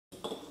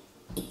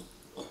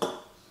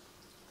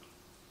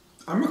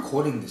I'm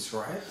recording this,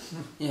 right?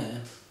 Yeah.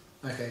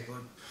 Okay,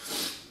 good.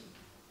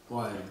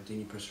 Why didn't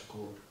you press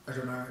record? I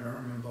don't know, I don't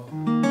remember.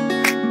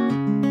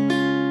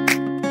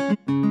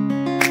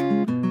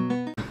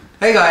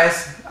 Hey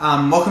guys,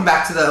 welcome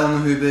back to the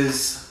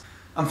Elmouhoobers.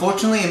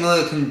 Unfortunately,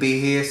 Amelia couldn't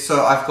be here,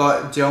 so I've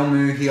got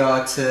Gelmou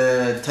here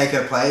to take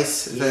her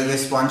place for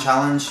this one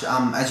challenge.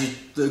 As you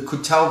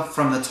could tell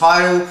from the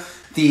title,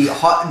 the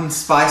hot and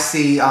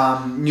spicy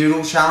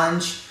noodle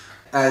challenge.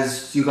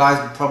 As you guys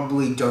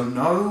probably don't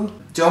know,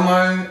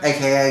 Gelmou,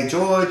 aka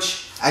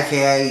George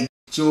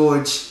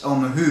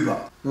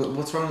Elmouhoober.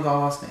 What's wrong with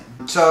our last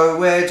name? So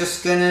we're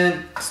just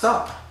gonna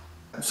start.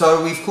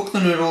 So we've cooked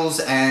the noodles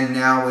and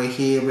now we're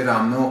here with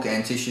our milk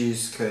and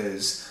tissues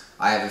because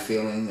I have a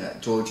feeling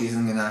that George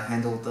isn't gonna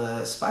handle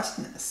the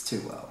spiciness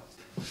too well.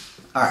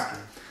 Alright.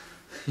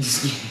 You're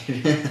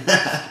scared.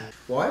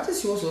 Why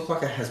does yours look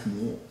like it has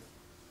more?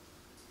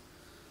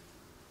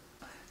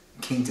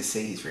 Keen to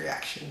see his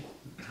reaction.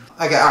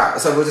 Okay, alright,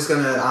 so we're just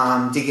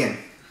gonna dig in.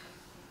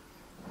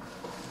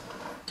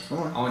 Come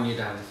on. I want you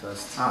to have the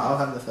first. I'll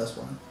have the first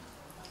one.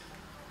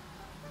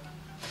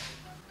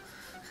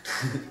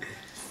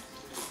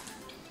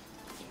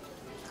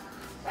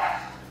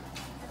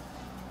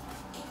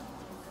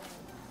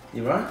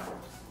 You right?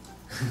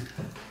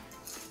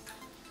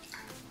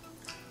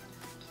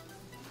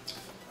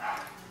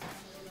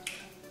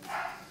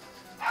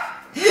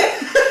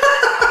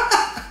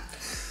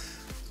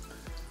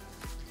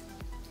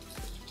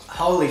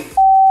 Holy f***.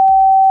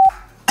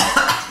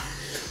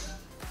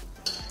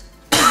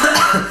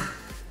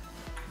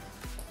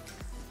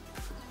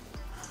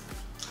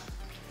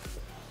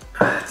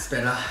 It's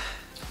better.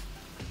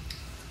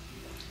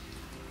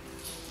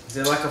 Is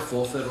there like a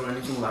forfeit or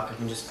anything, like I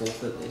can just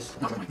forfeit this?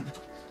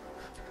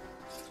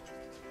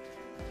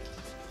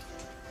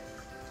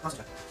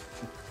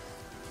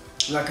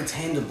 Like it's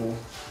handleable.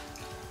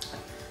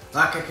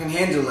 Like I can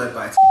handle it,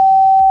 but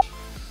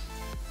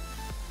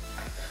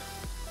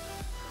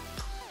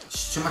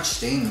It's too much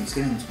steam, it's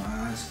getting into my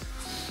eyes.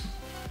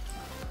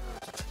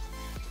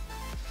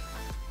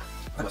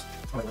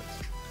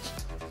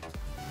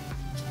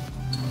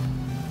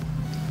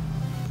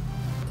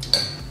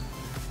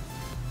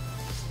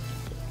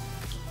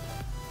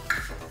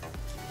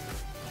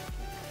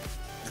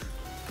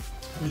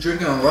 You're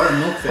drinking a lot of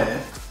milk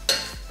there.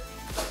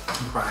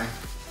 I'm crying.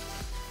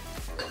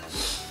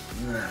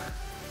 nah.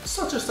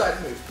 Such a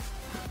side move.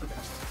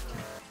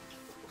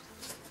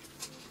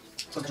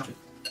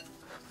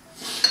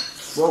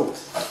 Whoa.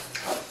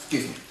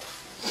 Excuse me.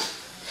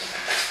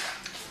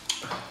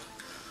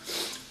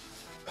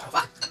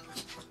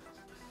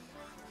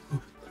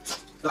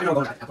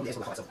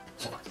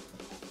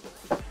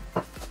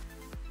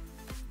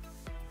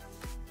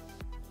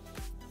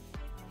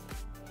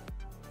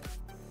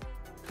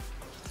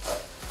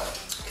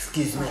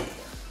 Excuse me.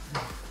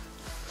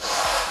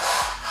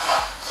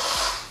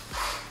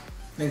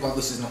 Thank God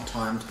this is not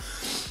timed.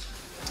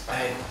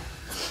 Hey.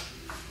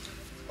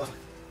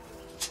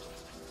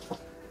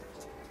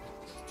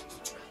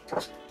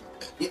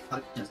 Yep.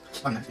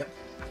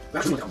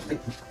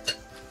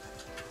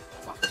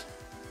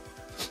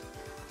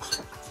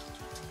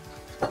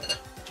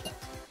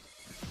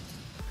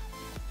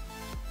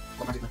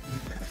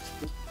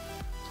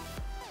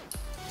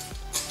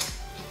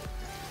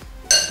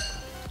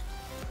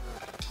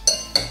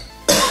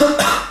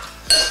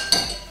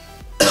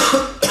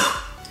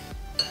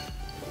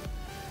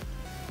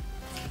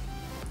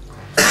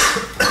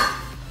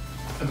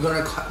 I'm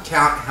gonna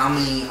count how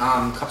many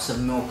cups of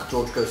milk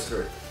George goes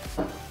through.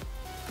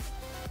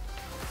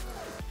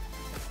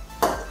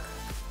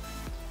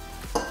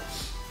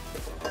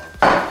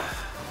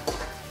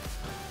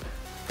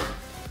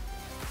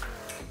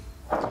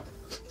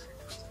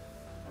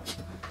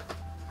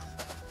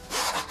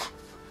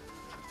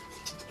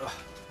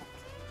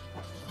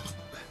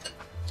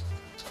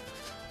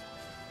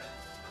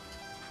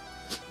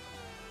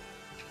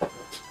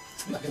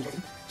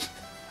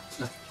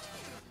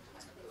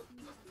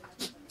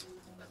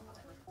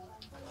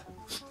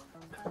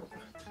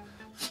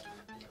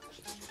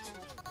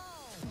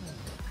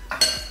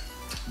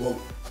 Whoa.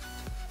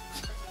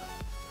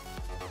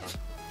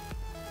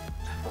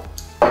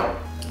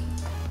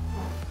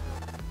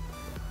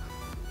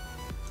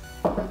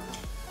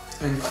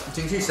 And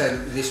didn't you say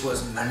this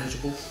was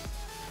manageable?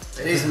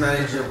 It is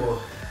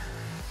manageable.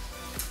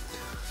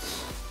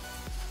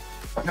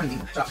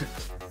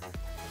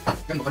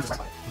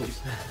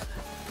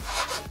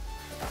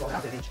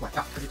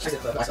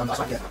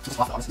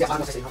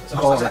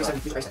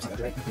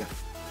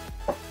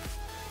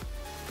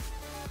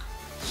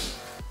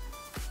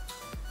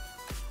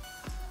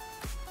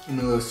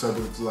 Emilio so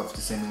would love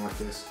to see me like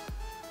this.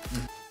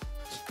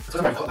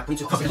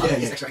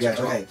 Yeah,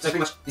 okay. So pretty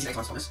much these next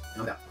ones, Thomas.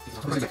 And all that.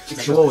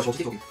 Sure.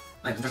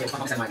 I'm trying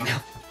to get my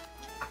now.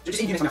 Just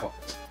eat next one now.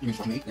 You mean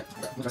for me? Yeah.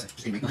 What do I say?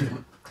 Just eat me.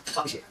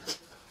 Fuck this shit.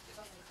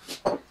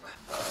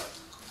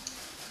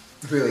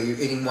 Really, you're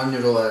eating one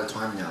noodle at a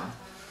time now.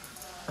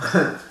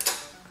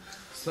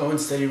 Slow and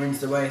steady wins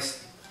the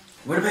race.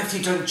 What about if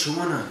you don't chew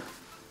on it?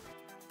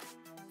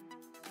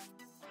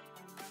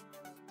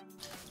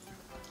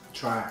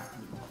 Try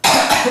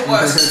it.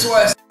 Worse, it's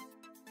worse.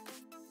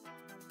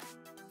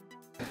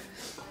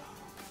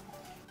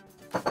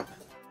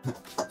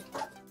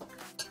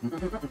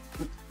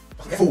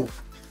 Full.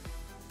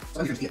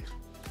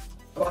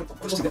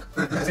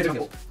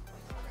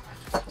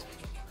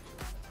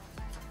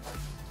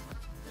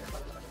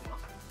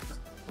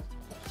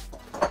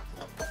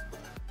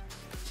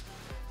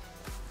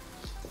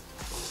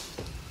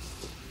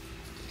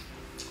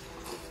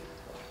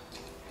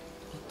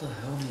 What the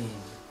hell, man?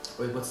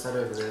 Wait, what's that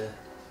over there?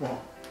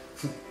 What?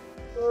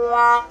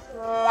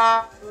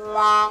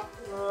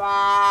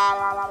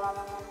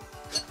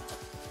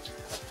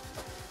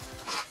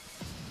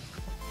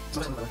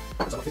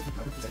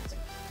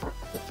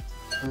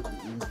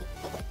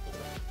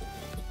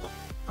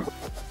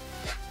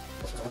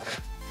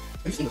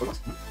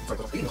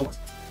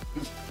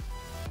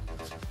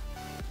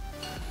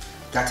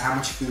 That's how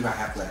much food I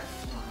have left.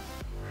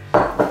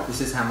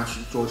 This is how much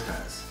George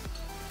has.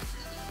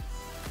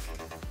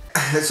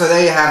 So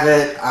there you have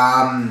it.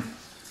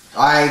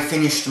 I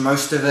finished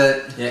most of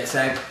it. Yeah,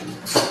 same.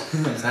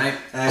 Same.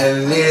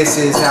 And this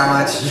is how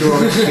much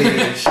George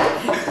finished.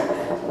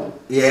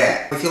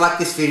 Yeah. If you like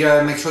this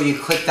video, make sure you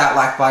click that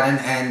like button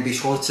and be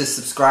sure to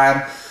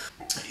subscribe.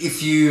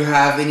 If you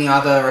have any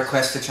other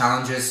requests or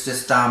challenges,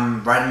 just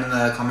write them in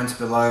the comments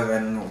below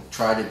and we'll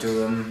try to do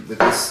them with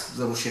this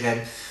little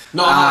shithead.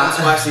 Not hot and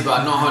spicy,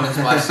 but not hot and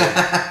spicy.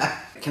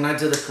 Can I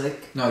do the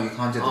click? No, you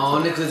can't do the Oh,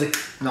 click. Nick,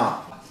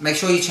 No. Make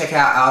sure you check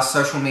out our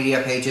social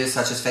media pages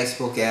such as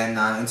Facebook and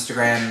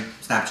Instagram,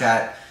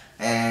 Snapchat,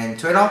 and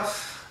Twitter.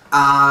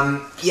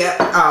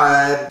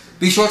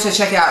 Be sure to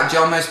check out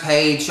Gelmou's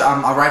page.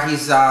 I'll write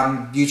his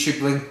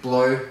YouTube link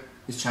below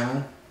his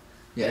channel.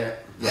 Yeah.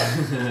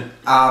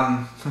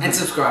 and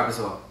subscribe as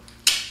well.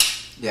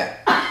 Yeah.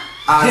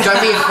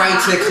 Don't be afraid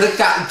to click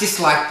that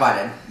dislike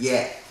button.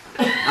 Yeah.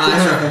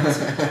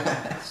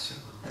 That's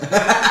right.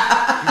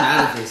 I'm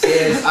out of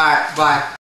this. Alright, bye.